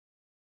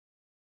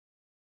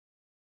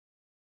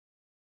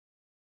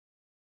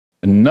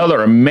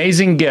Another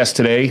amazing guest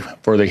today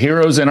for the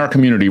heroes in our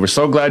community. We're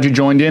so glad you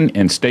joined in,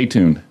 and stay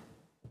tuned.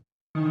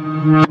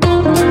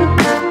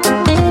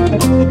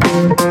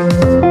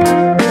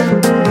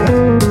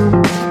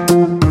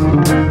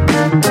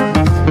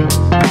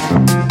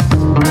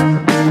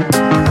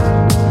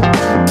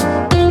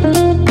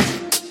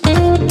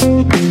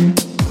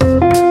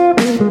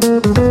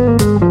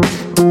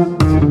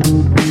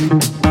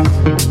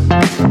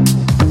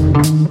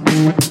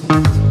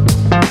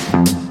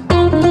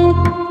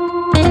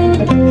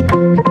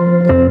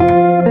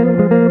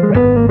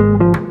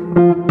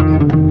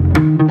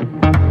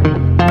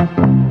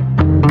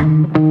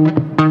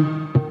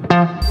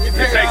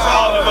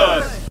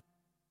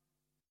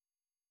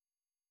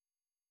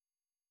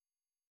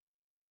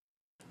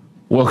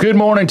 Well, good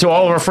morning to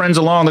all of our friends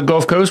along the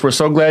Gulf Coast. We're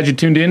so glad you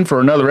tuned in for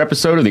another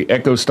episode of the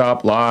Echo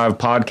Stop Live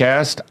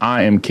podcast.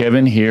 I am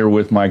Kevin here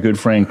with my good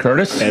friend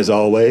Curtis. As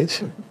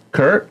always.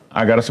 Kurt,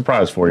 I got a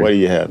surprise for you. What do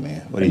you have,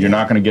 man? You're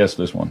not going to guess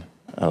this one.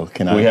 Oh,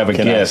 we have a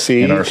guest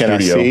in our studio.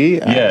 Can I see?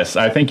 Yes,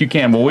 I think you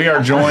can. Well, we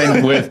are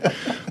joined with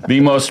the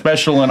most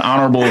special and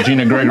honorable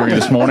Gina Gregory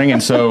this morning.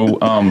 And so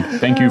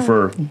thank you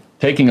for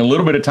taking a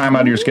little bit of time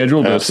out of your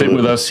schedule to sit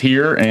with us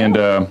here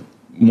and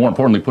more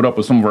importantly, put up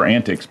with some of our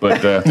antics.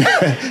 But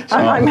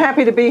I'm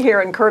happy to be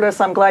here, and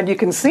Curtis, I'm glad you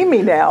can see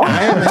me now.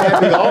 I am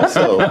happy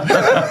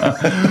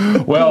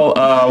also.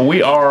 Well,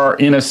 we are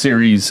in a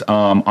series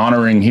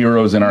honoring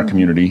heroes in our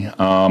community,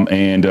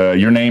 and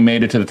your name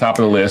made it to the top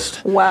of the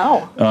list.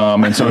 Wow.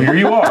 And so here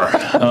you are.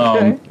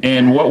 Okay.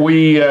 And what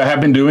we have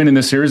been doing in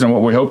this series and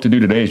what we hope to do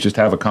today is just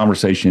have a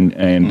conversation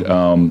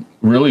and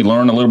really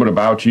learn a little bit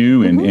about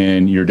you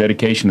and your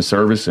dedication to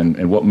service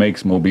and what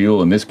makes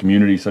Mobile and this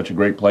community such a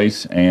great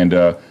place. And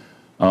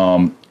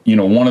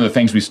one of the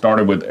things we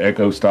started with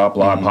Echo Stop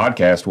Live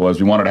podcast was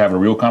we wanted to have a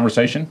real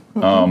conversation,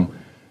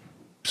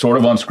 sort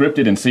of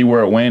unscripted, and see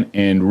where it went,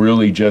 and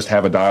really just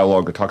have a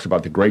dialogue that talks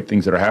about the great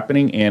things that are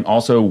happening and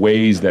also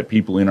ways that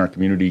people in our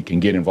community can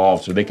get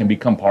involved so they can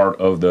become part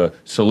of the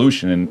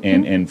solution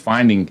and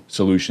finding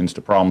solutions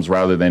to problems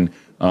rather than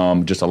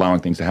just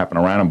allowing things to happen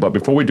around them. But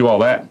before we do all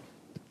that,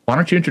 why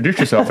don't you introduce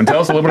yourself and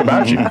tell us a little bit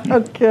about you?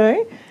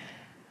 Okay.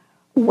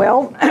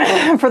 Well,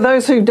 for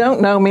those who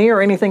don't know me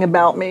or anything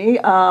about me,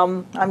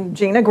 I'm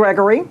Gina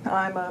Gregory.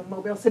 I'm a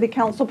Mobile City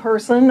Council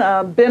person.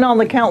 Been on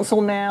the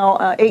council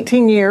now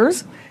 18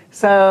 years.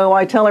 So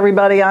I tell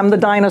everybody I'm the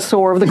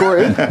dinosaur of the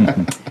group.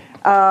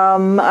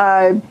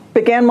 I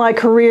began my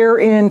career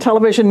in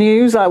television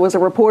news. I was a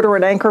reporter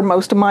and anchor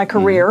most of my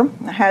career.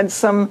 I had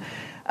some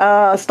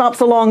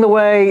stops along the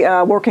way,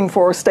 working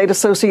for state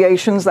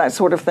associations, that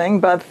sort of thing.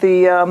 But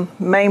the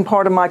main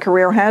part of my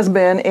career has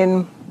been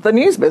in the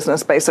news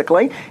business,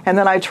 basically. And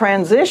then I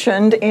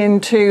transitioned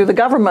into the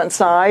government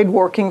side,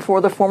 working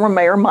for the former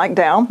mayor, Mike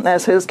Dow,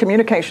 as his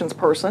communications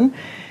person.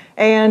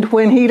 And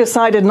when he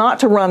decided not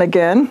to run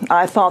again,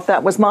 I thought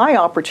that was my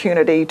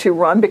opportunity to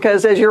run,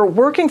 because as you're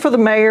working for the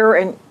mayor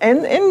and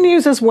in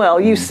news as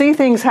well, you see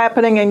things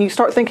happening and you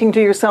start thinking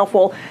to yourself,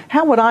 well,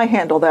 how would I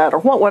handle that? Or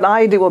what would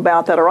I do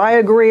about that? Or I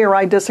agree or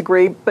I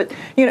disagree. But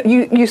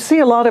you see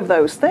a lot of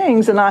those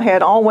things, and I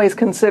had always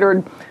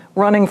considered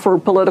running for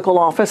political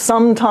office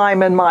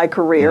sometime in my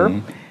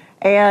career.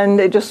 And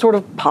it just sort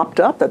of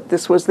popped up that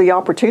this was the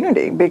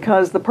opportunity,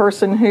 because the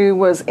person who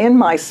was in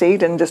my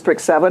seat in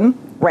District 7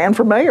 ran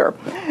for mayor.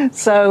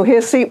 So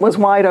his seat was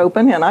wide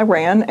open, and I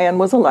ran and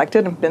was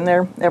elected and been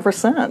there ever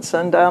since.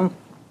 And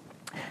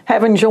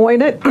have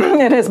enjoyed it.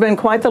 It has been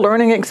quite the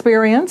learning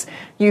experience.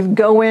 You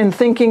go in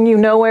thinking you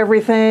know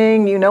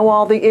everything, you know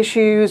all the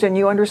issues, and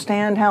you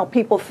understand how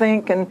people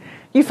think, and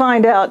you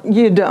find out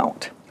you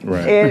don't.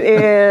 Right. It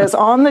is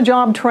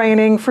on-the-job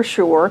training for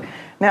sure.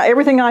 Now,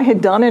 everything I had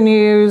done in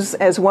news,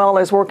 as well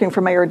as working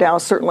for Mayor Dow,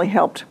 certainly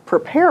helped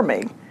prepare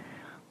me.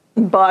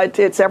 But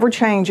it's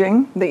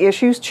ever-changing. The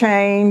issues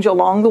change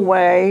along the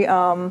way.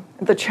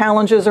 The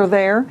challenges are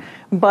there.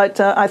 But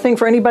I think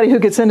for anybody who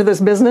gets into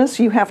this business,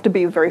 you have to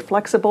be very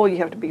flexible, you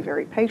have to be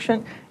very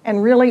patient,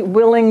 and really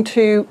willing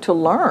to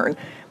learn.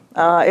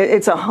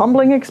 It's a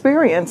humbling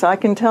experience, I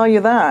can tell you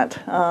that.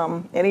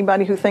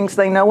 Anybody who thinks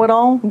they know it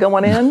all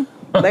going in,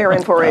 they're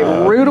in for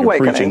a rude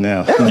awakening. Preaching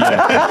now.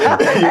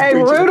 A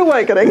rude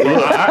awakening.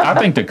 Well, I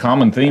think the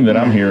common theme that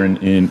I'm hearing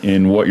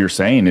in what you're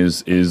saying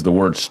is the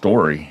word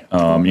story.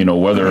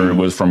 Whether it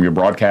was from your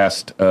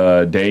broadcast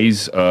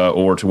days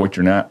or to what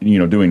you're now,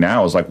 doing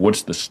now, is like,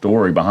 what's the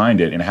story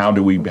behind it, and how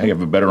do we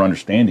have a better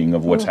understanding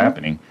of what's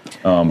happening?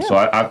 So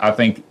I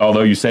think,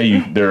 although you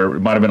say there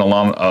might have been a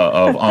lot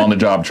of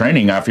on-the-job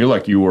training, I feel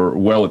like you were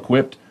well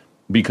equipped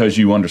because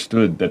you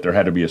understood that there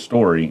had to be a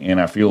story,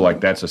 and I feel like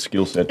that's a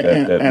skill set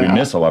that we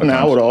miss a lot of times.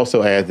 I would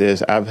also add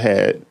this. I've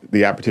had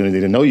the opportunity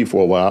to know you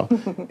for a while,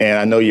 and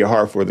I know your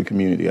heart for the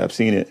community. I've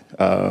seen it,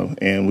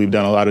 and we've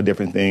done a lot of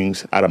different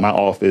things out of my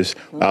office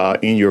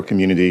in your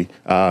community.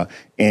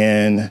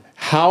 And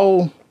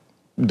how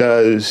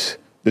does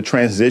the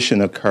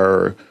transition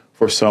occur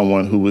for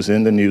someone who was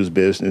in the news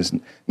business,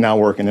 now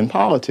working in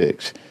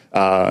politics?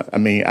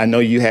 I know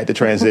you had the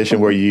transition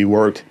where you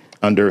worked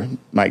under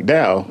Mike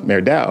Dow,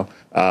 Mayor Dow,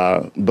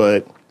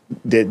 but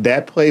did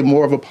that play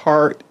more of a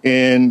part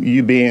in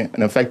you being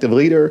an effective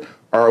leader,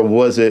 or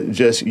was it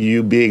just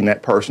you being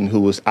that person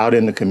who was out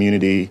in the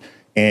community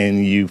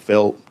and you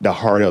felt the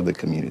heart of the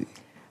community?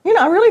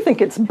 I really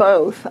think it's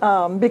both,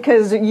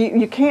 because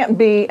you can't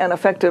be an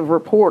effective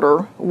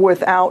reporter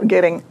without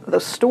getting the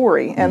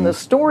story, and the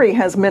story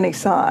has many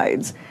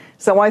sides.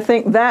 So I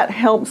think that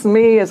helps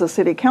me as a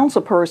city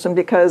council person,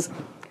 because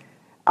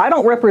I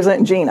don't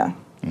represent Gina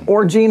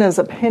or Gina's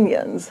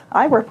opinions.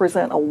 I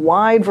represent a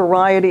wide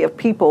variety of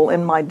people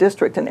in my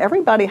district, and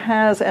everybody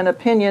has an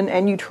opinion,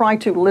 and you try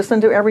to listen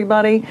to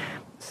everybody,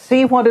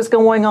 see what is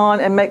going on,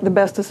 and make the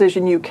best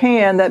decision you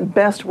can that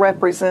best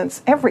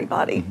represents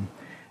everybody.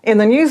 In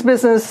the news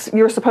business,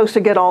 you're supposed to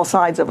get all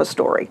sides of a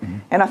story,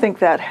 and I think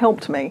that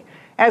helped me,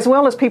 as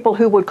well as people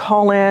who would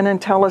call in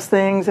and tell us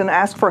things and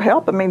ask for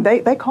help. I mean,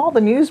 they call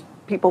the news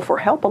people for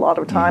help a lot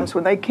of times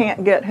when they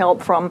can't get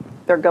help from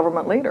their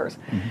government leaders.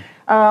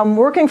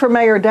 Working for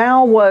Mayor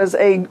Dow was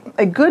a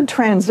good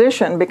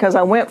transition, because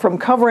I went from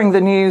covering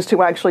the news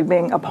to actually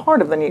being a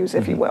part of the news,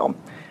 if you will,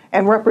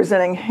 and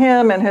representing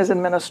him and his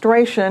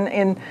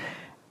administration.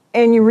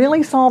 And you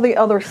really saw the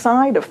other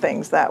side of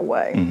things that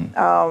way.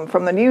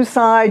 From the news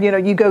side,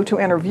 you go to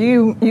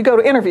interview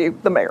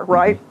the mayor,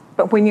 right?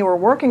 But when you were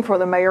working for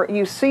the mayor,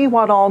 you see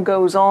what all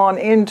goes on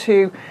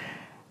into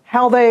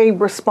how they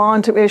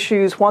respond to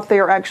issues, what they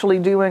are actually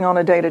doing on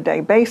a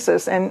day-to-day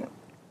basis. And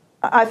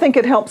I think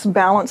it helps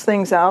balance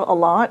things out a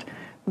lot.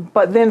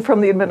 But then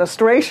from the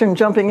administration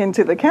jumping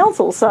into the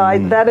council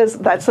side,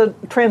 that's a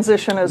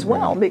transition as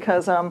well,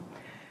 because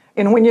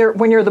and when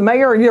you're the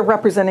mayor, you're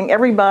representing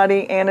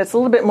everybody, and it's a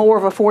little bit more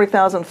of a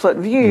 40,000-foot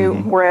view,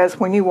 whereas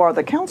when you are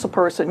the council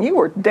person, you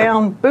are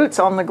down, boots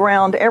on the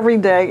ground every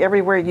day,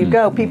 everywhere you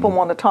go. People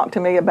want to talk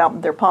to me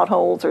about their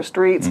potholes, their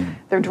streets,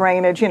 their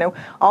drainage,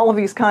 all of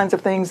these kinds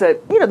of things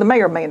that, the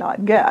mayor may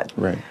not get.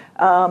 Right.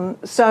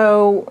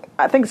 So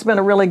I think it's been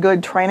a really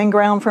good training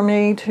ground for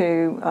me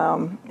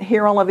to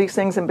hear all of these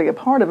things and be a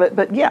part of it.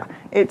 But yeah,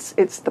 it's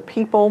the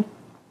people,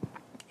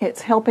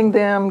 it's helping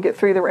them get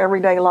through their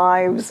everyday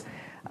lives,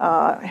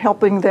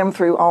 helping them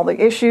through all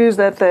the issues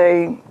that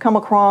they come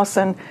across.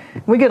 And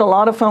we get a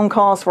lot of phone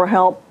calls for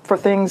help for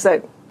things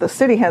that the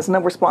city has no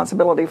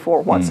responsibility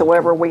for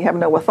whatsoever. We have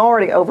no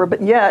authority over,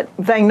 but yet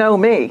they know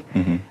me.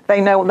 They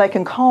know they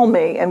can call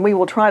me, and we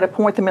will try to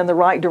point them in the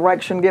right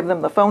direction, give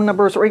them the phone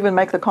numbers, or even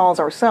make the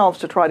calls ourselves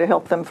to try to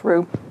help them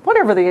through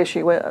whatever the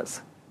issue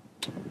is.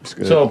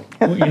 So,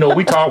 we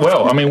talk,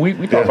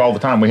 we talk all the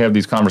time. We have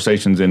these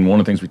conversations, and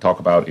one of the things we talk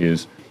about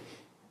is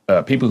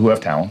people who have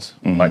talents,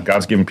 like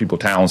God's given people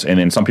talents, and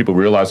then some people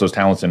realize those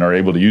talents and are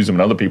able to use them,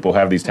 and other people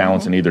have these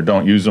talents and either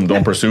don't use them,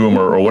 don't pursue them,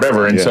 or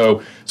whatever. And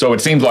so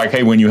it seems like,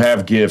 hey, when you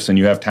have gifts and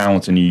you have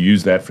talents and you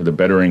use that for the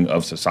bettering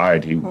of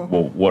society,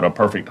 well, what a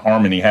perfect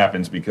harmony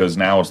happens, because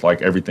now it's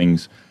like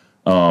everything's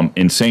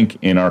in sync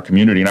in our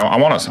community. Now, I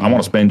want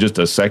to spend just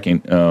a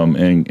second,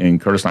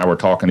 and Curtis and I were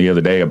talking the other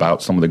day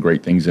about some of the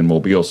great things in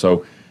Mobile.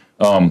 So,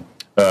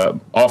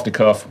 off the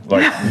cuff,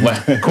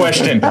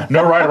 question,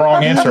 no right or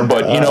wrong answer,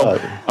 but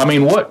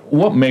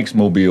what makes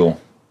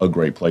Mobile a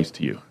great place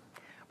to you?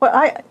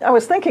 Well, I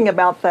was thinking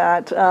about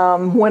that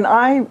when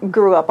I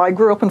grew up. I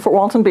grew up in Fort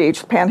Walton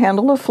Beach,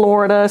 panhandle of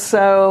Florida,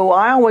 so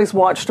I always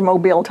watched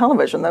Mobile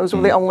television. Those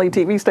were the only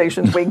TV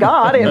stations we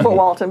got in Fort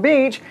Walton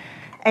Beach.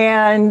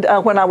 And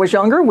when I was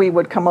younger, we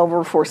would come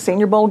over for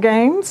Senior Bowl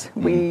games.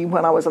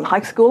 When I was in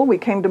high school, we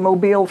came to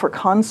Mobile for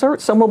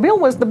concerts. So Mobile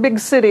was the big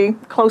city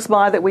close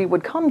by that we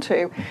would come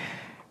to.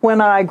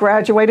 When I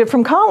graduated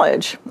from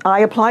college, I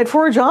applied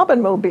for a job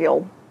in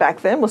Mobile.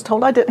 Back then, was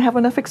told I didn't have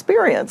enough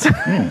experience.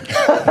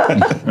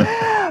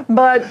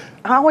 But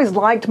I always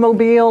liked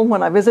Mobile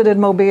when I visited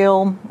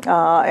Mobile,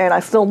 and I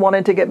still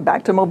wanted to get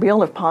back to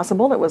Mobile if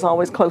possible. It was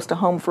always close to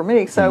home for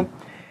me. So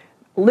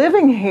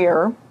living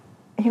here,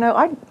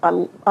 I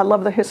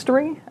love the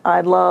history.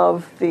 I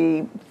love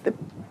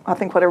I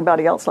think what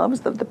everybody else loves,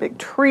 the big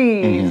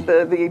trees,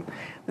 the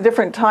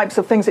different types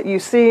of things that you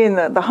see,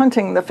 and the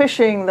hunting, the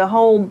fishing,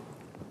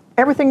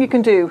 everything you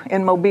can do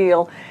in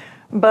Mobile.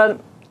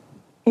 But,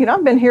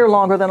 I've been here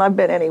longer than I've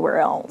been anywhere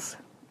else.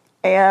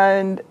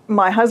 And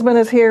my husband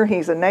is here.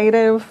 He's a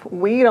native.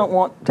 We don't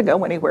want to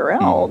go anywhere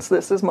else.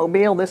 This is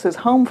Mobile. This is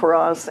home for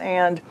us.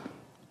 And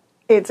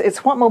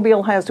it's what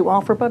Mobile has to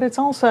offer, but it's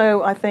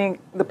also, I think,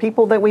 the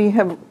people that we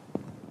have,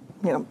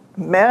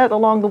 met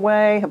along the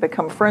way, have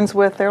become friends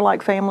with. They're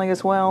like family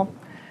as well.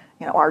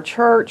 Our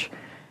church.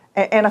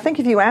 And I think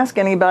if you ask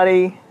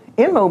anybody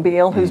in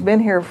Mobile who's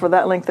been here for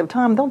that length of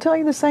time, they'll tell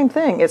you the same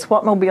thing. It's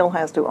what Mobile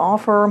has to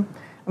offer.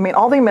 I mean,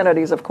 all the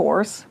amenities, of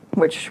course,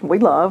 which we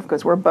love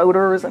because we're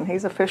boaters and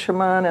he's a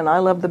fisherman and I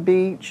love the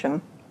beach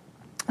and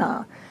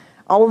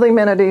all of the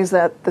amenities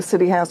that the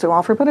city has to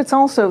offer, but it's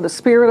also the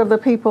spirit of the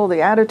people,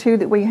 the attitude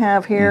that we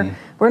have here.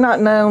 We're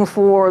not known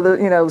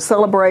for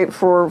celebrate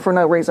for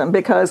no reason,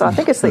 because I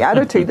think it's the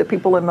attitude that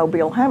people in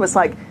Mobile have. It's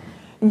like,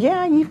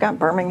 yeah, you've got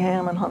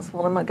Birmingham and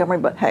Huntsville and Montgomery,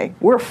 but hey,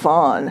 we're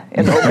fun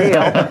in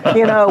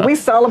Mobile. We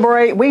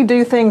celebrate, we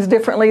do things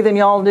differently than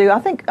y'all do. I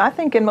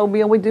think in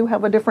Mobile we do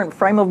have a different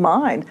frame of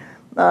mind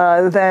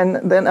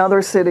than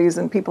other cities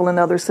and people in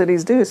other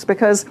cities do. It's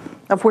because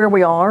of where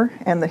we are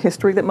and the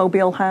history that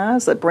Mobile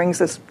has that brings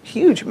this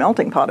huge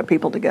melting pot of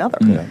people together.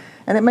 Yeah.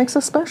 And it makes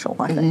us special,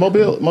 I think.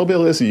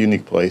 Mobile is a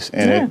unique place,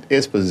 and it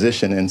is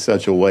positioned in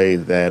such a way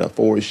that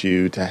affords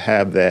you to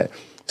have that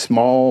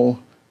small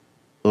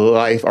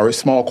life or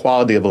small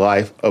quality of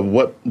life of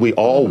what we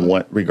all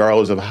want,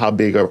 regardless of how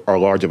big or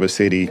large of a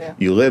city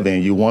you live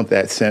in. You want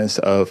that sense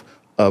of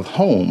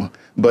home,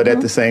 but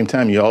at the same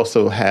time, you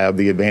also have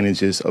the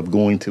advantages of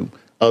going to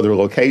other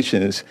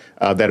locations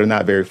that are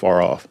not very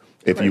far off.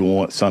 If you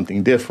want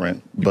something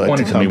different, but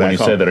pointed to me when you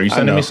said that. Are you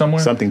sending me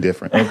somewhere? Something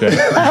different. Okay.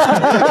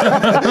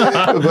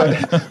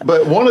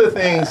 but one of the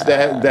things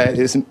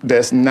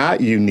that's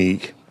not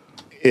unique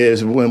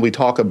is when we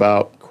talk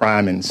about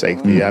crime and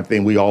safety. I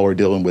think we all are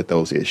dealing with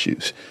those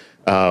issues.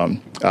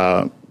 Where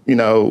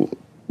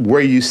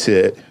you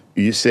sit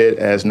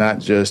as not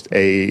just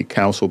a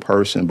council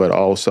person, but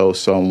also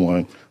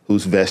someone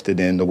who's vested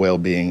in the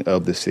well-being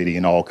of the city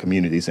and all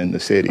communities in the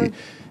city.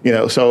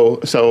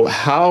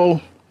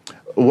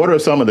 What are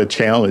some of the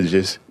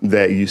challenges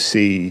that you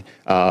see,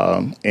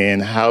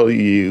 and how do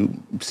you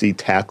see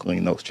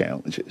tackling those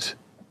challenges?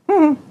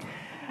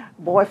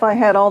 Boy, if I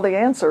had all the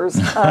answers,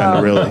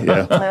 really,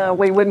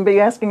 we wouldn't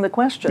be asking the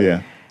question.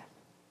 Yeah.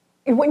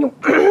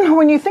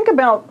 When you think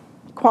about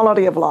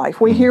quality of life,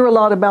 we hear a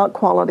lot about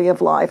quality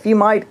of life. You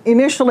might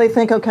initially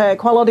think, okay,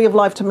 quality of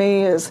life to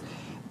me is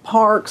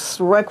parks,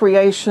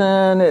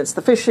 recreation, it's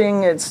the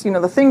fishing, it's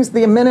the things,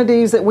 the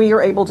amenities that we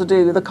are able to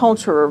do, the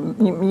culture,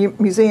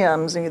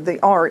 museums, the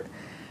art.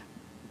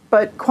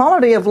 But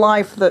quality of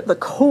life, the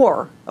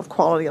core of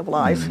quality of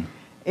life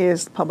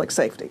is public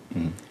safety.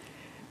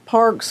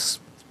 Parks,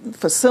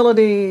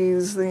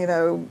 facilities,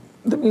 the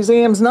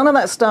museums, none of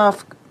that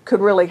stuff could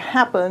really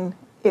happen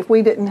if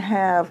we didn't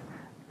have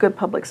good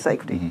public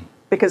safety.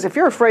 Because if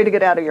you're afraid to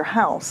get out of your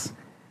house,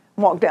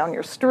 walk down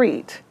your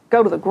street,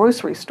 go to the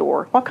grocery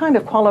store, what kind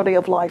of quality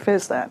of life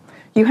is that?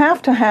 You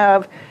have to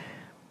have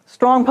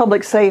strong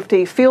public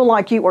safety, feel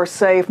like you are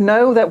safe,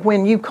 know that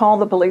when you call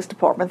the police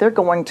department, they're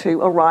going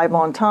to arrive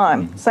on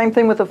time. Same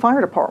thing with the fire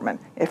department.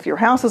 If your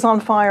house is on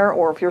fire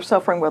or if you're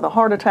suffering with a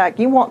heart attack,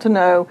 you want to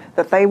know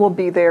that they will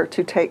be there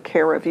to take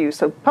care of you.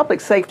 So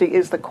public safety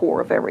is the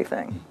core of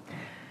everything.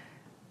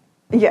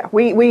 Yeah,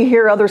 we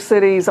hear other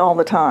cities all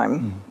the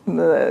time.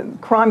 The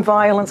crime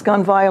violence,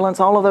 gun violence,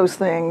 all of those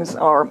things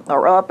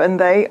are up, and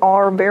they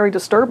are very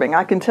disturbing.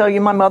 I can tell you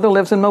my mother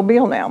lives in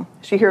Mobile now.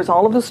 She hears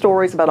all of the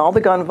stories about all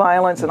the gun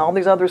violence in all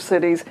these other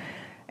cities,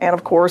 and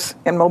of course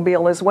in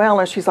Mobile as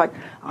well, and she's like,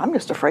 I'm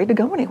just afraid to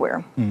go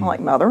anywhere. I'm like,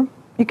 Mother,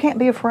 you can't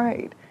be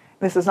afraid.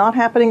 This is not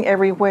happening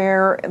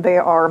everywhere.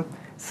 There are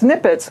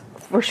snippets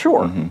for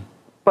sure,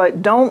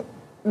 but don't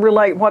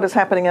relate what is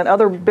happening in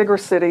other bigger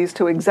cities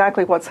to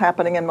exactly what's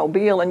happening in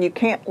Mobile, and you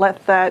can't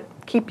let that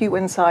keep you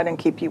inside and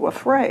keep you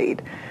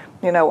afraid.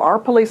 Our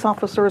police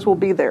officers will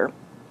be there.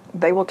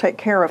 They will take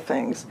care of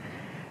things.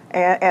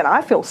 And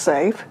I feel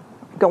safe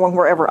going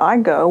wherever I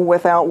go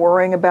without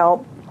worrying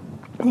about,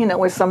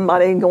 is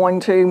somebody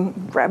going to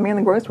grab me in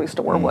the grocery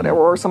store or whatever,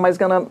 or something's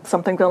going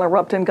to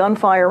erupt in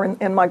gunfire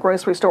in my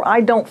grocery store.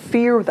 I don't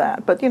fear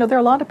that, but, there are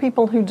a lot of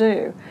people who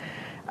do.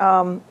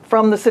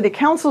 From the city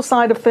council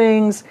side of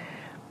things,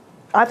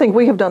 I think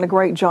we have done a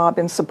great job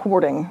in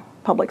supporting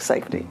public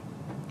safety.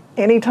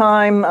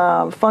 Anytime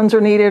funds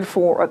are needed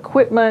for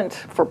equipment,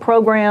 for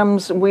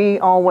programs, we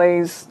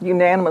always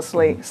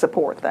unanimously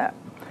support that.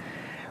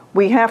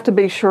 We have to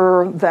be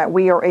sure that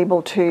we are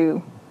able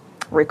to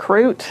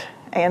recruit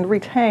and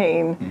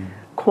retain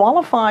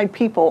qualified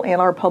people in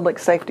our public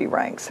safety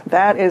ranks.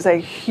 That is a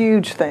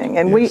huge thing,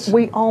 and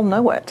we all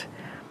know it.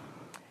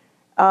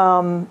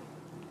 I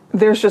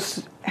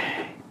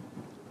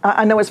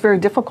know it's very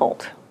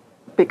difficult,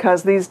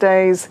 because these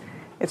days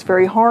it's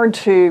very hard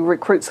to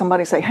recruit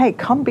somebody and say, hey,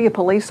 come be a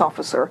police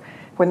officer,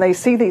 when they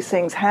see these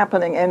things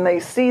happening and they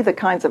see the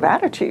kinds of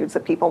attitudes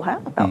that people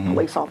have about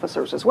police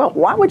officers as well.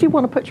 Why would you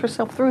want to put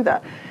yourself through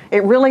that?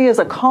 It really is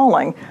a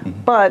calling,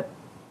 but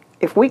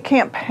if we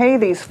can't pay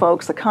these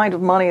folks the kind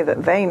of money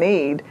that they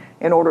need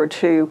in order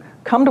to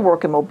come to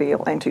work in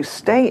Mobile and to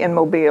stay in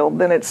Mobile,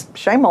 then it's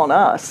shame on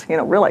us,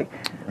 really,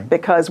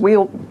 because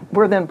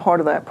we're then part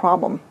of that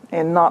problem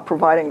in not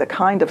providing the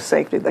kind of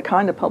safety, the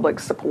kind of public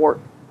support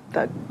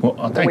that. Well,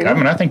 I think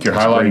you're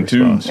highlighting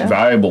two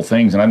valuable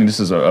things, and I think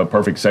this is a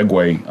perfect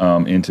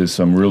segue into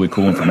some really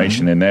cool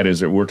information, and that is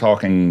that we're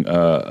talking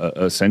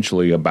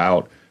essentially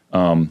about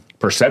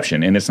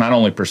perception, and it's not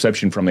only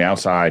perception from the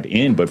outside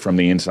in, but from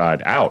the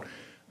inside out.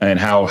 And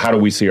how do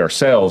we see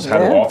ourselves? How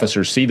do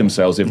officers see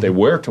themselves? If they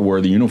were to wear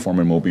the uniform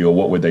in Mobile,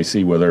 what would they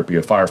see, whether it be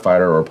a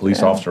firefighter or a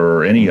police officer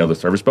or any other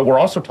service? But we're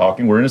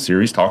in a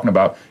series talking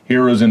about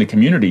heroes in the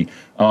community.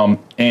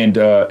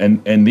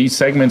 And these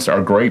segments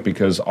are great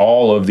because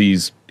all of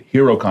these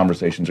hero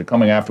conversations are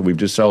coming after we've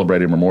just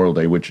celebrated Memorial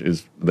Day, which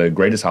is the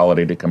greatest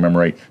holiday to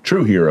commemorate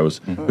true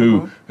heroes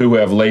who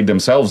have laid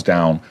themselves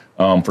down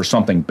for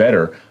something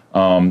better.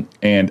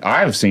 And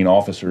I've seen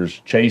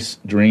officers chase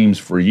dreams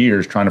for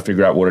years trying to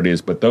figure out what it is,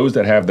 but those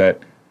that have that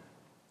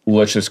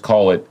let's just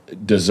call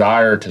it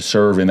desire to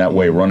serve in that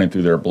way running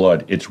through their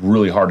blood, it's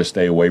really hard to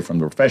stay away from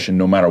the profession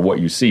no matter what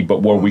you see.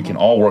 But where we can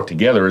all work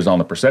together is on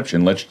the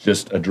perception. Let's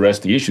just address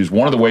the issues.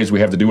 One of the ways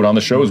we have to do it on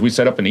the show is we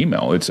set up an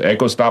email. It's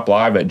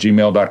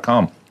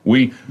echostoplive@gmail.com.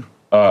 We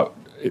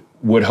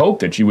would hope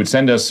that you would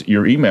send us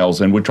your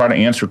emails, and we'd try to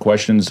answer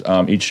questions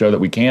each show that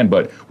we can,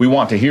 but we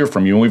want to hear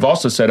from you. And we've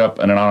also set up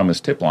an anonymous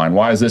tip line.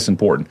 Why is this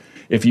important?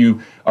 If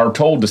you are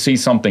told to see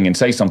something and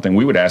say something,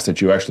 we would ask that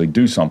you actually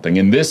do something.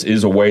 And this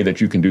is a way that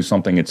you can do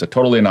something. It's a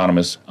totally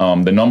anonymous.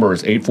 The number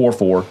is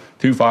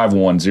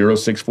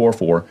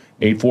 844-251-0644,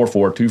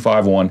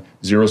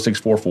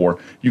 844-251-0644.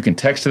 You can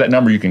text to that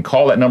number. You can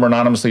call that number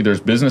anonymously. There's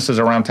businesses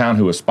around town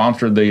who have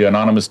sponsored the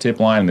anonymous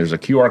tip line. There's a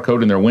QR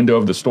code in their window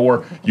of the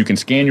store. You can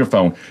scan your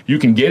phone. You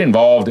can get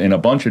involved in a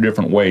bunch of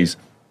different ways.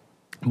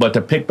 But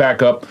to pick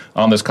back up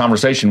on this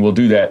conversation, we'll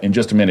do that in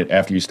just a minute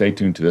after you stay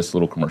tuned to this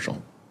little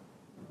commercial.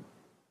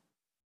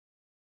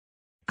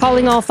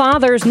 Calling all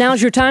fathers,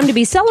 now's your time to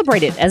be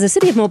celebrated as the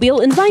City of Mobile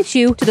invites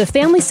you to the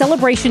Family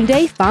Celebration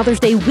Day Father's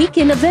Day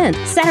Weekend event,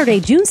 Saturday,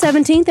 June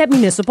 17th at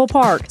Municipal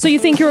Park. So you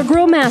think you're a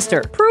grill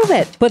master? Prove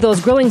it. Put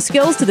those grilling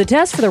skills to the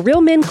test for the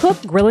Real Men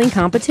Cook Grilling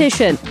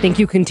Competition. Think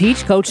you can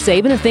teach Coach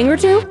Saban a thing or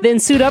two? Then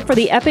suit up for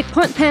the epic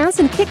punt pass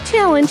and kick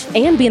challenge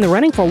and be in the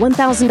running for a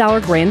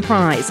 $1,000 grand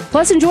prize.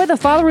 Plus enjoy the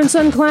Father and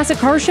Son Classic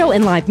Car Show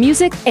and live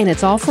music, and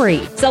it's all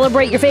free.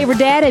 Celebrate your favorite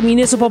dad at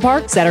Municipal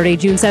Park, Saturday,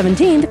 June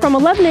 17th from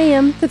 11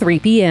 a.m. to 3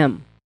 p.m.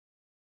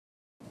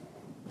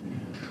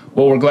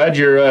 Well, we're glad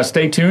you're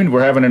stay tuned.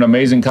 We're having an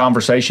amazing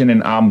conversation,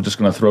 and I'm just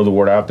going to throw the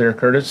word out there,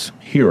 Curtis.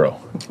 Hero.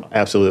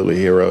 Absolutely,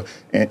 hero.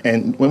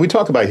 And when we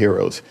talk about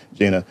heroes,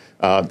 Gina,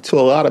 to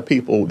a lot of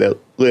people that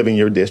live in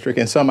your district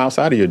and some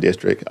outside of your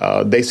district,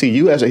 they see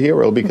you as a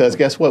hero because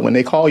guess what? When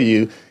they call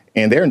you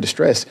and they're in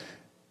distress,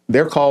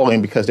 they're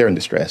calling because they're in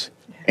distress.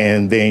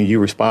 And then you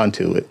respond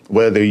to it,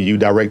 whether you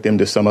direct them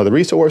to some other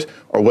resource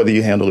or whether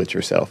you handle it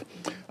yourself.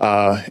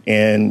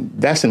 And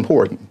that's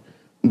important.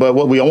 But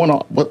what we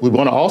want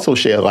to also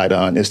shed light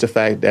on is the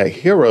fact that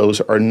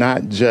heroes are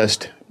not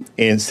just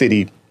in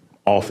city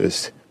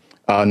office,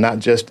 not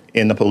just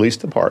in the police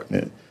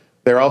department.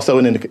 They're also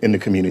in the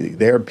community.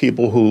 There are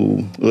people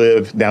who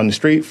live down the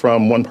street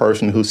from one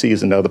person who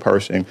sees another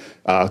person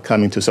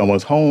coming to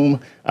someone's home,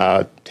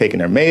 taking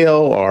their mail,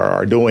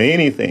 or doing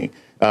anything.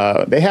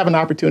 They have an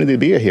opportunity to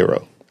be a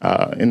hero,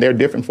 and there are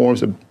different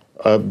forms of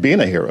being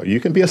a hero. You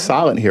can be a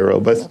silent hero,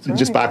 but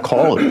just by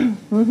calling.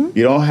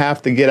 You don't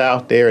have to get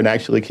out there and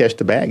actually catch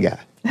the bad guy.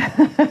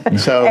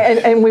 So,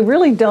 and we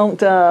really don't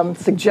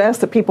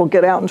suggest that people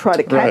get out and try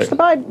to catch the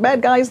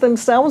bad guys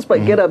themselves,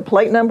 but get a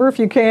plate number if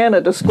you can, a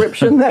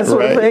description, that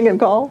sort of thing, and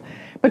call.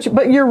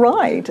 But you're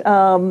right.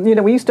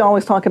 We used to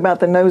always talk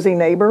about the nosy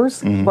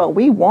neighbors. Well,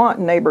 we want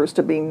neighbors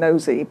to be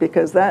nosy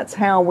because that's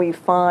how we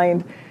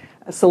find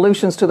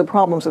solutions to the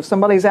problems. If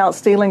somebody's out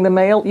stealing the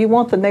mail, you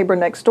want the neighbor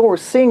next door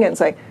seeing it and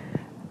say,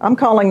 I'm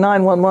calling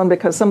 911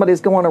 because somebody's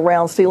going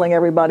around stealing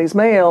everybody's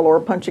mail or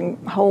punching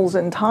holes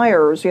in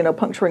tires,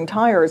 puncturing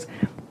tires.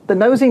 The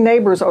nosy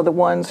neighbors are the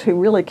ones who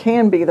really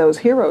can be those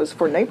heroes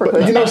for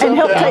neighborhoods and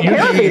help take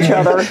care of each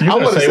other. I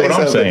want to say what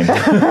I'm saying.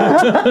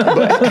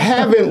 But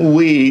haven't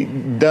we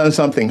done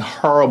something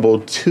horrible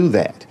to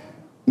that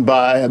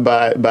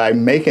by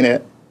making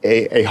it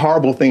a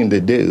horrible thing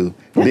to do,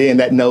 being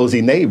that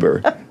nosy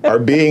neighbor, or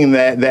being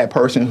that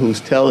person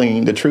who's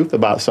telling the truth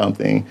about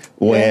something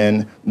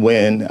when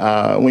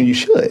you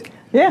should.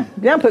 Yeah,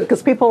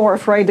 because people are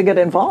afraid to get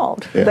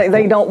involved. Yeah.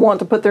 They don't want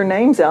to put their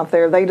names out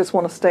there. They just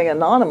want to stay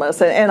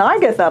anonymous. And I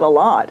get that a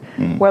lot,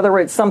 whether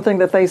it's something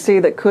that they see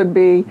that could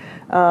be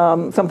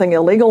something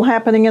illegal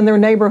happening in their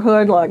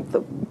neighborhood, like the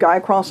guy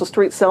across the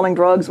street selling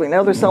drugs. We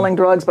know they're selling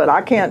drugs, but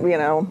I can't,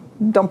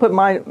 don't put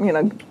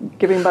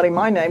give anybody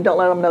my name. Don't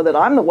let them know that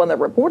I'm the one that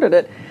reported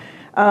it.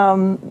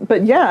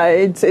 But yeah,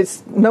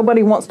 it's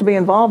nobody wants to be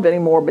involved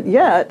anymore, but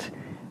yet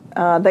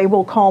they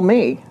will call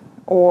me,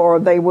 or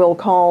they will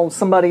call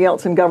somebody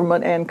else in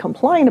government and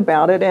complain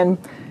about it. And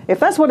if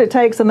that's what it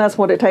takes, then that's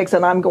what it takes,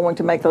 and I'm going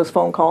to make those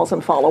phone calls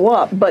and follow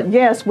up. But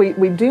yes, we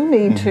do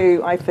need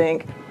to, I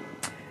think,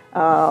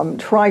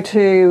 try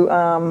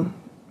to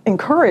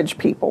encourage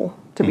people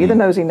to be the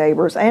nosy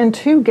neighbors and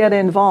to get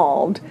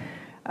involved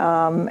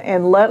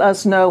and let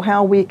us know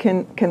how we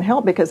can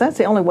help, because that's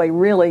the only way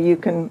really you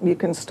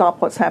can stop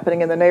what's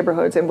happening in the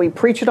neighborhoods. And we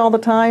preach it all the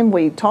time.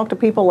 We talk to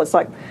people. It's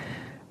like,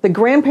 the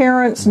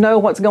grandparents know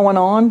what's going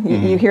on.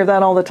 You hear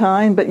that all the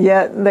time, but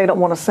yet they don't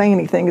want to say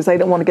anything because they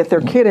don't want to get their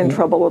kid in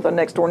trouble or the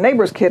next door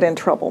neighbor's kid in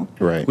trouble.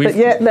 Right. But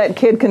yet that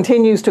kid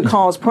continues to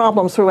cause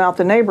problems throughout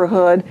the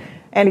neighborhood,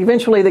 and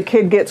eventually the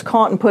kid gets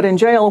caught and put in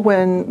jail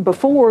when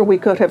before we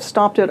could have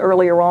stopped it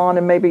earlier on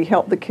and maybe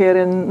helped the kid,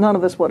 and none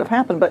of this would have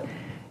happened. But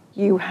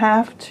you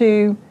have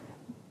to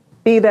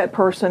be that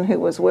person who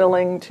was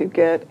willing to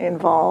get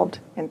involved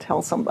and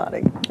tell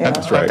somebody.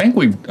 That's right.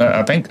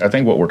 I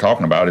think what we're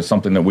talking about is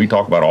something that we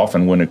talk about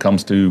often when it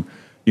comes to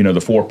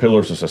the four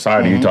pillars of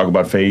society. You talk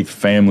about faith,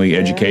 family,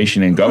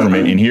 education, and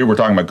government. And here we're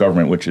talking about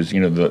government, which is,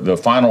 the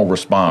final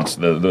response,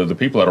 the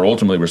people that are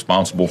ultimately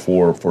responsible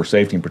for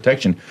safety and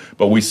protection.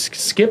 But we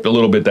skipped a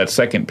little bit that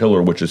second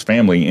pillar, which is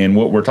family. And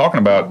what we're talking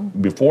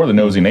about before the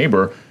nosy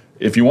neighbor,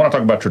 if you want to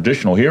talk about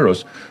traditional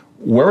heroes,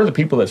 where are the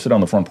people that sit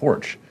on the front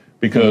porch?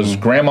 Because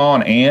grandma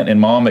and aunt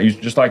and mom, that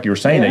just like you were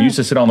saying, that used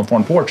to sit on the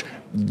front porch,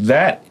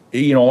 that,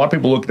 a lot of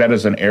people look at that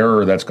as an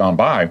error that's gone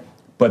by.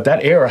 But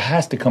that era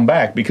has to come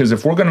back, because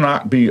if we're going to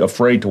not be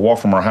afraid to walk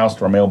from our house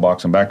to our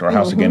mailbox and back to our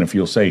house again and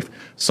feel safe,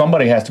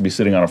 somebody has to be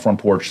sitting on a front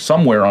porch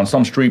somewhere on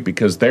some street,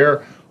 because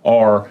there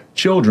are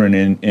children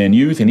and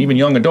youth and even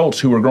young adults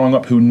who are growing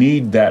up who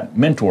need that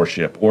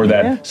mentorship or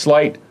that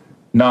slight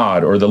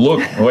nod or the look,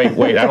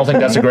 wait, I don't think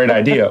that's a great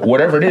idea,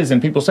 whatever it is.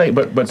 And people say,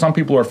 but some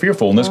people are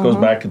fearful, and this goes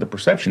back to the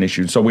perception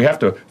issue. So we have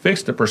to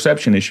fix the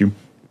perception issue,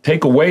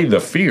 take away the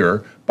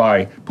fear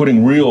by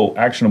putting real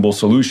actionable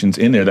solutions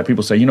in there that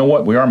people say, you know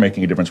what, we are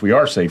making a difference, we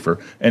are safer,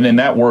 and then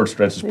that word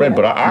starts to spread.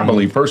 But I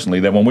believe personally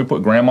that when we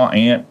put grandma,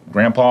 aunt,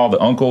 grandpa, the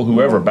uncle,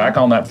 whoever back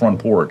on that front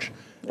porch,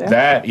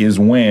 that is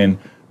when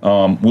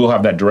we'll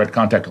have that direct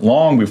contact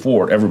long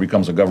before it ever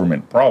becomes a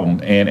government problem.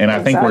 And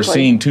I think we're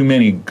seeing too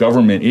many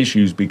government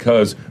issues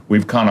because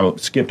we've kind of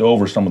skipped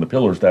over some of the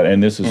pillars that,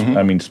 and this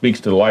is,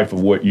 speaks to the life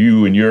of what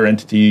you and your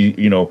entity,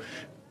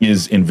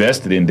 is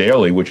invested in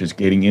daily, which is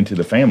getting into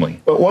the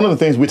family. But one of the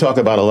things we talk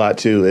about a lot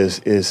too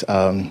is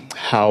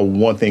how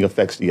one thing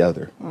affects the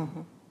other.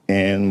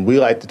 And we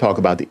like to talk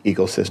about the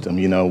ecosystem.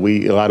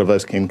 A lot of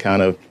us can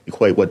kind of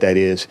equate what that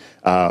is.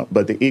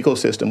 But the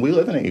ecosystem, we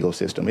live in an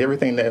ecosystem.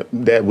 Everything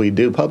that we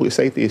do, public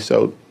safety is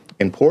so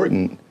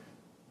important.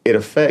 It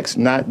affects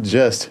not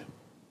just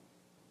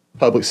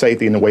public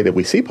safety in the way that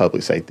we see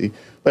public safety,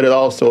 but it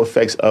also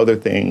affects other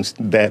things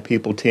that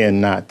people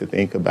tend not to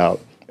think about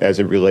as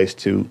it relates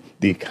to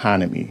the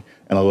economy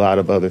and a lot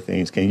of other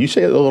things. Can you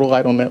shed a little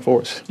light on that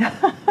for us?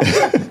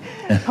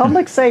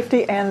 Public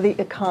safety and the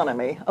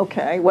economy.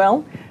 Okay,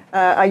 well,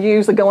 I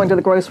used the going to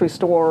the grocery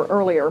store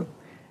earlier.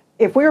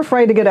 If we're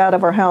afraid to get out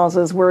of our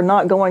houses, we're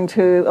not going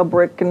to a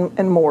brick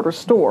and mortar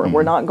store.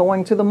 We're not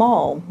going to the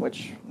mall,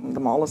 which the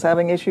mall is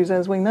having issues,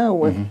 as we know,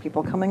 with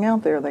people coming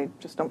out there. They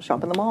just don't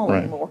shop in the mall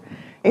anymore.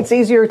 It's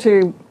easier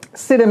to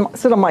sit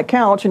on my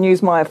couch and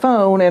use my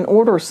phone and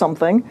order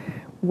something,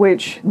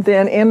 which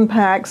then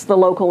impacts the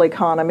local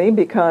economy,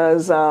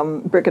 because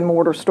brick and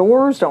mortar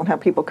stores don't have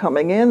people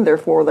coming in,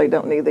 therefore they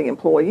don't need the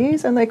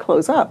employees, and they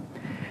close up.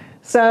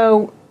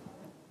 So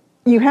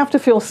you have to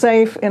feel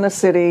safe in a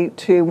city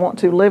to want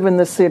to live in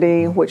the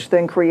city, which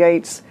then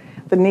creates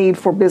the need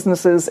for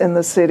businesses in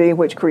the city,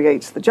 which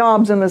creates the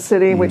jobs in the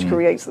city, which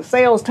creates the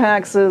sales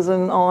taxes,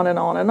 and on and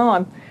on and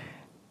on.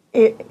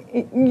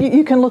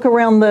 You can look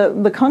around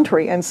the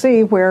country and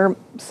see where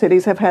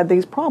cities have had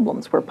these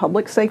problems, where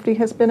public safety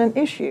has been an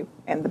issue,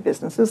 and the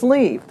businesses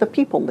leave, the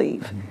people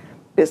leave.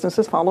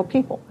 Businesses follow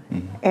people,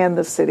 and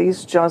the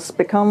cities just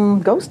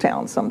become ghost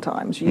towns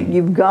sometimes.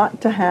 You've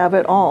got to have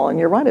it all, and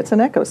you're right, it's an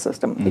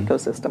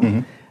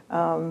ecosystem.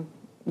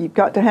 You've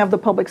got to have the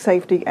public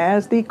safety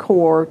as the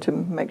core to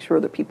make sure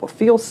that people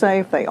feel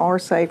safe, they are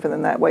safe, and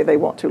then that way they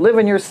want to live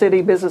in your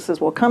city, businesses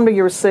will come to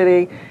your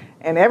city,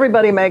 and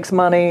everybody makes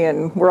money,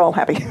 and we're all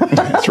happy.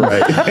 That's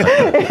right.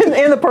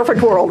 in the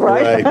perfect world,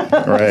 right? Right.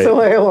 That's the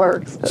way it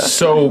works.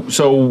 So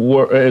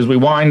as we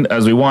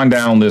wind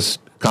down this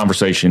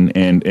conversation,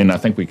 and I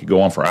think we could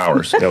go on for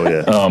hours. Oh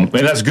yeah. And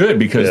that's good,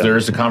 because there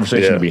is a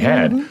conversation to be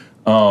had.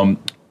 I want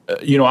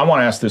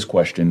to ask this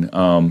question,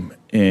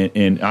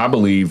 and I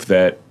believe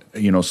that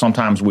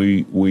sometimes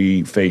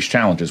we face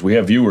challenges. We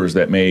have viewers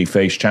that may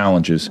face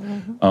challenges.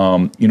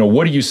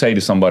 What do you say to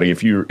somebody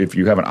if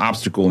you have an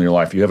obstacle in your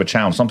life, you have a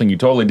challenge, something you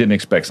totally didn't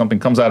expect, something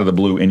comes out of the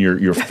blue, and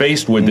you're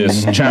faced with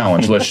this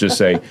challenge, let's just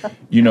say,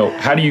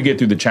 how do you get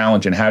through the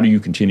challenge, and how do you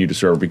continue to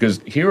serve?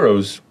 Because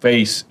heroes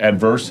face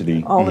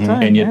adversity all the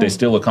time, and yet they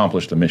still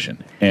accomplish the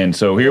mission. And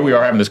so here we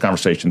are having this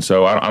conversation.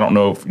 So I don't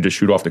know if you just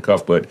shoot off the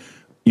cuff, but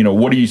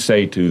what do you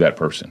say to that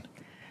person?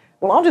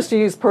 Well, I'll just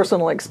use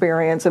personal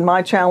experience, and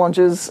my challenge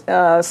is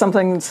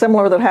something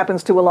similar that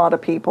happens to a lot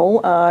of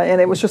people,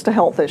 and it was just a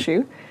health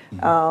issue.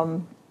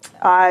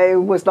 I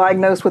was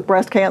diagnosed with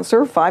breast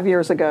cancer 5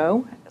 years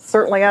ago,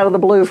 certainly out of the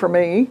blue for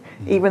me,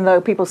 even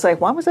though people say,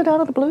 why was it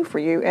out of the blue for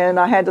you? And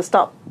I had to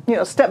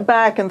step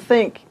back and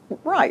think,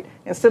 right,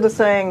 instead of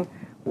saying,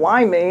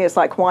 why me, it's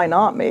like, why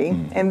not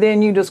me? And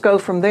then you just go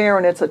from there,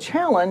 and it's a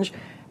challenge,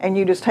 and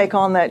you just take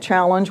on that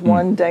challenge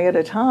one day at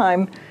a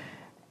time,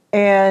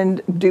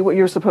 and do what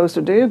you're supposed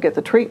to do, get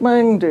the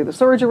treatment, do the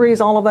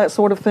surgeries, all of that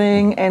sort of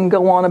thing, and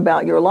go on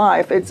about your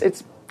life.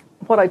 It's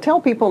what I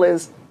tell people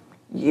is,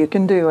 you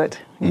can do it.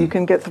 You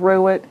can get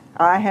through it.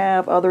 I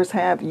have, others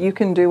have. You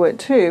can do it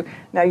too.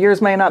 Now,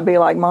 yours may not be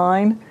like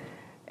mine.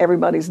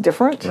 Everybody's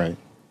different. Right.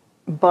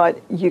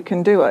 But you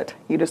can do it.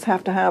 You just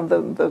have to have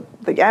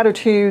the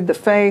attitude, the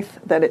faith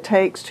that it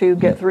takes to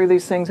get through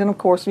these things. And of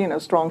course,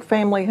 strong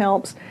family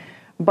helps.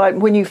 But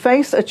when you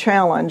face a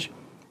challenge,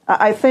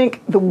 I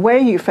think the way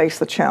you face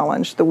the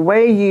challenge, the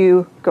way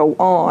you go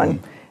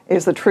on,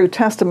 is the true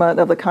testament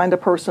of the kind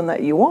of person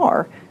that you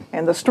are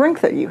and the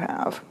strength that you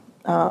have.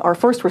 Our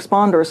first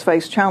responders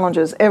face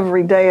challenges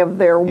every day of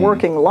their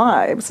working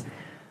lives,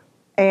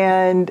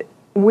 and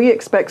we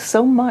expect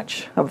so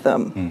much of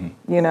them,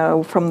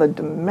 from the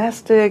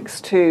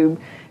domestics to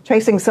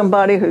chasing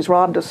somebody who's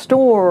robbed a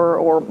store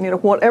or,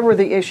 whatever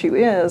the issue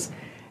is.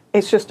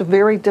 It's just a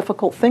very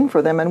difficult thing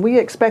for them, and we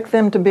expect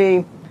them to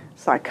be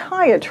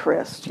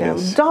psychiatrists,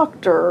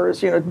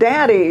 doctors,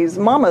 daddies,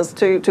 mamas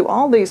to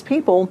all these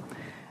people,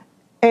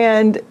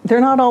 and they're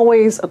not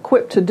always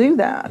equipped to do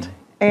that.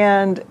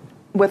 And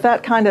with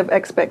that kind of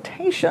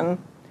expectation,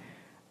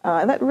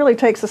 that really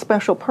takes a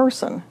special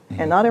person,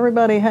 and not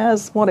everybody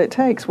has what it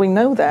takes. We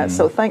know that,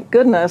 so thank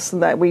goodness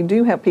that we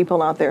do have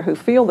people out there who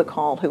feel the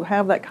call, who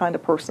have that kind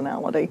of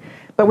personality.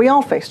 But we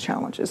all face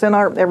challenges in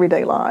our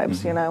everyday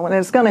lives, and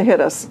it's going to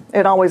hit us.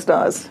 It always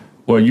does.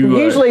 Well,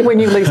 usually when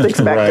you least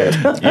expect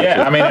it.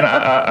 Yeah, I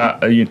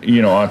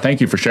mean, I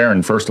thank you for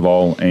sharing, first of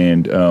all,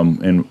 and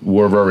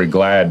we're very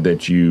glad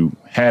that you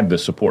had the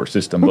support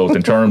system, both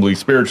internally,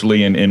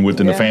 spiritually, and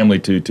within the family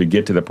to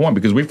get to the point,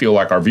 because we feel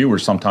like our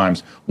viewers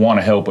sometimes want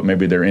to help, but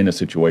maybe they're in a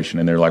situation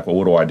and they're like, well,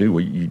 what do I do?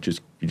 Well, you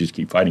just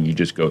keep fighting. You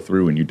just go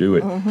through and you do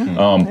it.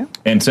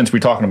 And since we're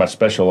talking about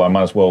special, I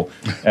might as well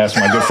ask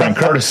my good friend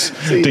Curtis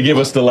to give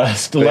us the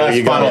last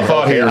final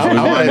thought here. I'm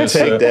going to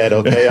take that,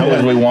 okay?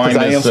 As we wind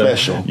this, I am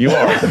special. You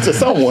are. To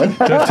someone.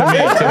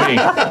 to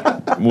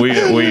me.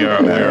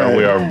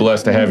 We are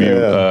blessed to have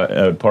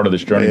you part of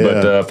this journey.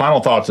 Yeah. But final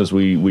thoughts as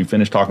we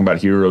finish talking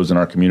about heroes in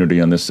our community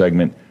on this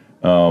segment.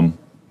 Give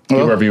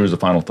our viewers a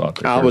final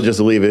thought. I will just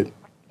leave it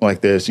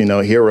like this.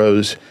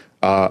 Heroes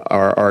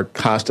are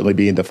constantly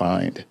being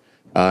defined.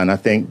 And I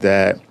think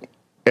that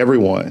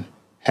everyone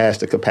has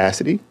the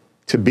capacity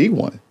to be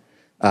one.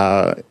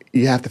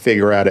 You have to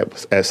figure out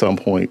at some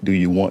point, do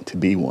you want to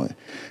be one?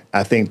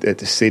 I think that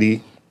the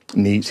city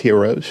needs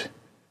heroes,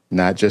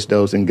 not just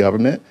those in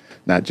government,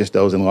 not just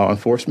those in law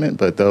enforcement,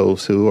 but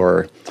those who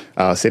are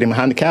sitting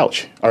behind the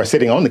couch or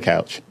sitting on the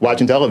couch,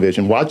 watching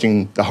television,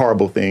 watching the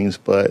horrible things,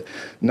 but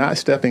not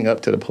stepping up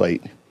to the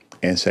plate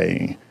and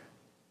saying,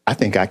 I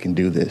think I can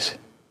do this.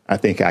 I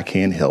think I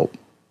can help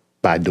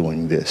by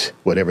doing this,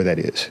 whatever that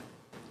is.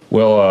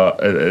 Well,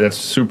 that's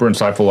super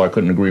insightful. I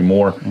couldn't agree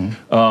more.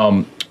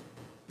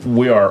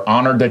 We are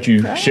honored that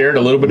you shared a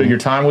little bit of your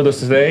time with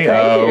us today.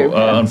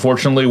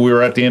 Unfortunately, we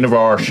are at the end of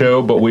our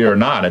show, but we are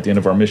not at the end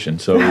of our mission.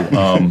 So,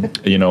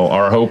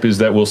 our hope is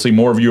that we'll see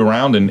more of you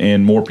around,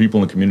 and more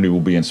people in the community will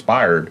be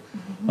inspired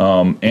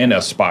and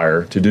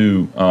aspire to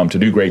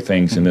do great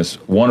things in this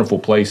wonderful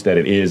place that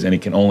it is, and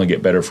it can only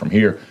get better from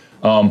here.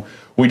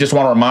 We just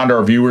want to remind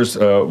our viewers,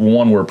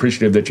 one, we're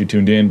appreciative that you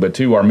tuned in, but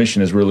two, our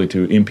mission is really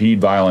to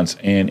impede violence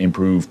and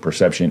improve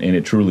perception, and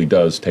it truly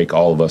does take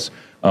all of us.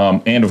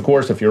 And of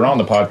course, if you're on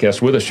the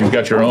podcast with us, you've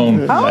got your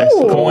own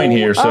coin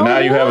here. So now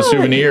you have a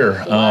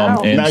souvenir.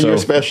 And now you're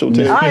special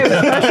too.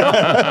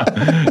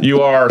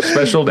 You are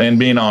special and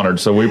being honored.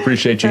 So we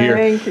appreciate you here.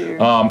 Thank you.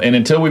 And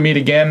until we meet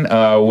again,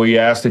 we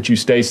ask that you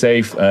stay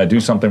safe, do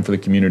something for the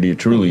community. It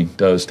truly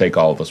does take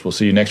all of us. We'll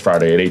see you next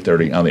Friday at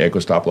 8:30 on the Echo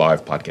Stop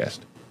Live podcast.